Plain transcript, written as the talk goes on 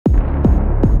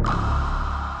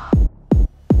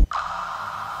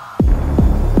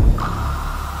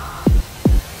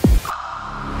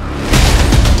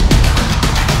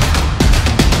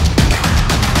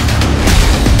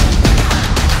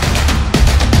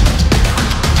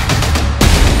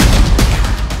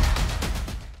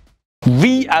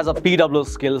We as a PW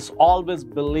Skills always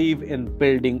believe in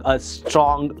building a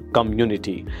strong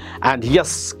community, and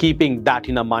yes, keeping that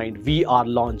in mind, we are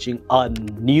launching a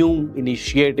new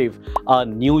initiative, a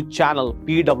new channel,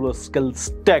 PW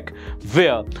Skills Tech,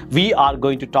 where we are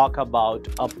going to talk about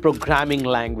a programming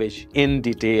language in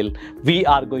detail. We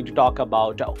are going to talk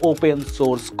about open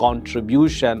source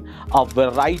contribution, a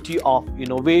variety of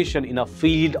innovation in a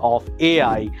field of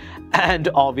AI, and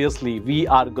obviously we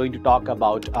are going to talk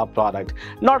about a product.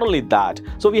 Not only that,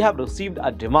 so we have received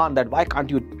a demand that why can't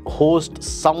you host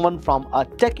someone from a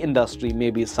tech industry,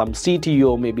 maybe some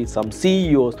CTO, maybe some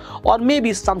CEOs, or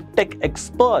maybe some tech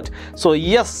expert. So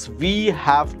yes, we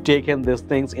have taken these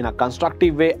things in a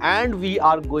constructive way, and we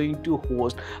are going to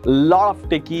host a lot of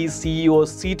techies,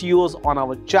 CEOs, CTOs on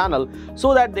our channel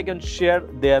so that they can share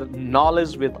their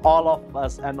knowledge with all of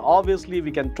us, and obviously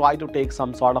we can try to take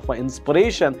some sort of an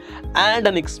inspiration and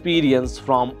an experience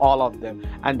from all of them.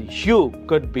 And you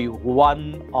could be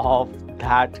one of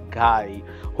that guy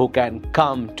who can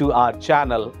come to our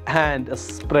channel and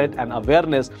spread an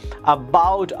awareness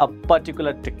about a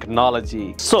particular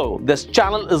technology. So this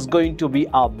channel is going to be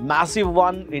a massive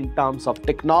one in terms of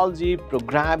technology,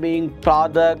 programming,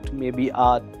 product, maybe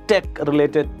a tech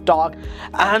related talk,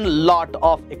 and lot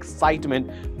of excitement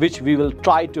which we will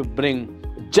try to bring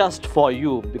just for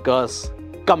you, because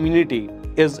community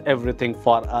is everything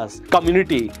for us.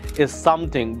 Community is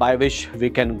something by which we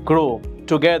can grow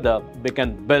together, we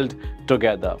can build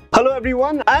together. Hello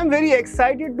everyone, I am very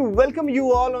excited to welcome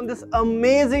you all on this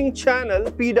amazing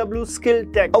channel, PW Skill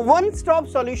Tech, a one-stop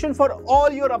solution for all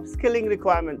your upskilling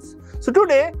requirements. So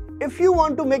today, if you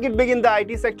want to make it big in the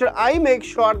IT sector, I make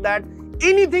sure that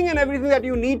anything and everything that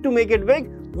you need to make it big,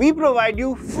 we provide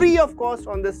you free of cost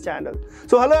on this channel.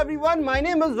 So hello everyone, my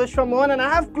name is Vishwamohan and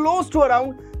I have close to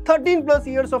around 13 plus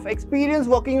years of experience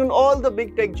working on all the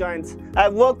big tech giants.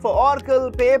 I've worked for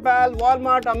Oracle, PayPal,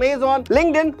 Walmart, Amazon,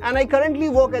 LinkedIn, and I currently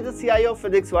work as a CIO of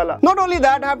Physics Wallah. Not only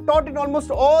that, I have taught in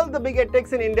almost all the big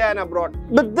edtechs in India and abroad.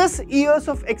 With this years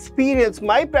of experience,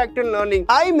 my practical learning,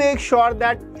 I make sure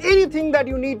that anything that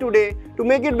you need today to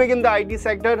make it big in the IT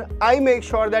sector, I make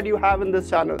sure that you have in this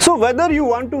channel. So whether you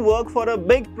want to work for a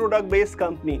big product-based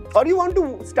company, or you want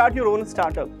to start your own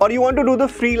startup, or you want to do the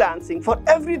freelancing, for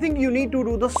everything you need to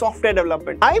do the software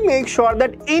development, I make sure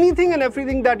that anything and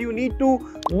everything that you need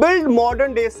to build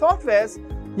modern day softwares,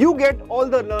 you get all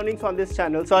the learnings on this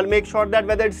channel. So I'll make sure that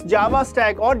whether it's Java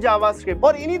stack or JavaScript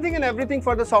or anything and everything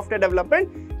for the software development,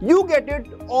 you get it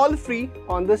all free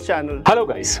on this channel. Hello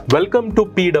guys, welcome to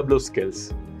PW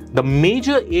Skills. The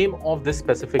major aim of this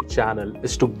specific channel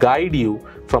is to guide you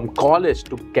from college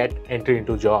to get entry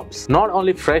into jobs. Not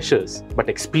only freshers, but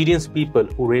experienced people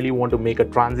who really want to make a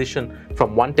transition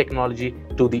from one technology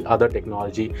to the other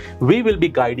technology. We will be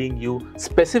guiding you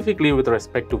specifically with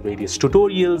respect to various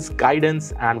tutorials,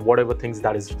 guidance, and whatever things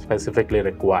that is specifically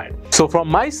required. So from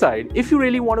my side, if you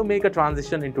really want to make a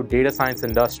transition into data science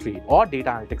industry or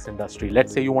data analytics industry,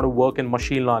 let's say you want to work in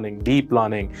machine learning, deep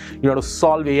learning, you want to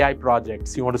solve AI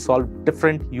projects, you want to solve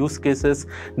different use cases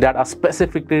that are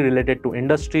specifically related to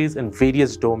industries in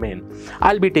various domains,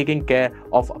 I'll be taking care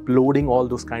of uploading all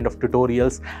those kind of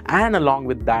tutorials, and along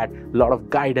with that, a lot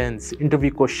of guidance, interview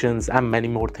questions, and many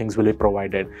more things will be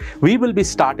provided. We will be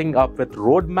starting up with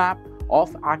roadmap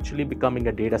of actually becoming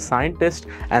a data scientist,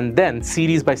 and then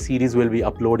series by series we'll be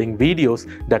uploading videos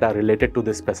that are related to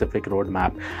this specific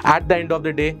roadmap. At the end of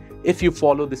the day, if you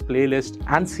follow this playlist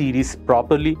and series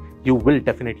properly, you will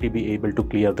definitely be able to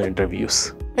clear the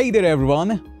interviews. Hey there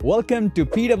everyone, welcome to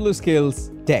PW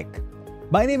Skills Tech.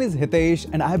 My name is Hitesh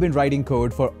and I have been writing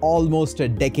code for almost a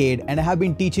decade, and I have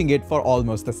been teaching it for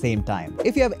almost the same time.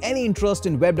 If you have any interest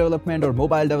in web development or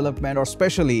mobile development, or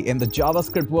especially in the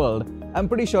JavaScript world, I'm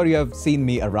pretty sure you have seen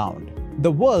me around.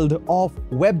 The world of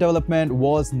web development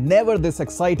was never this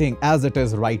exciting as it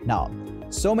is right now.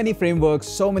 So many frameworks,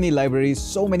 so many libraries,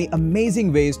 so many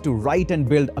amazing ways to write and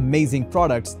build amazing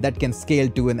products that can scale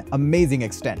to an amazing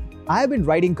extent. I have been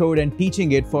writing code and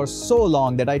teaching it for so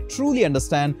long that I truly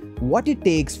understand what it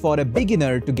takes for a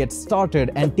beginner to get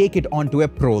started and take it onto a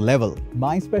pro level.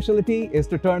 My specialty is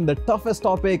to turn the toughest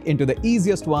topic into the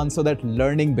easiest one so that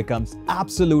learning becomes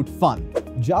absolute fun.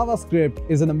 JavaScript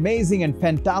is an amazing and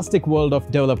fantastic world of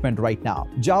development right now.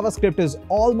 JavaScript is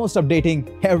almost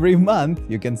updating every month,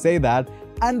 you can say that,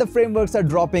 and the frameworks are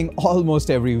dropping almost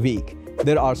every week.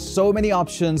 There are so many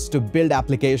options to build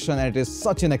application, and it is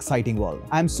such an exciting world.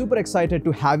 I'm super excited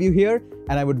to have you here,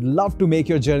 and I would love to make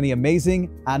your journey amazing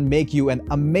and make you an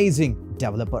amazing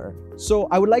developer. So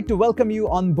I would like to welcome you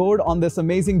on board on this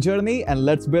amazing journey, and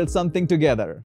let's build something together.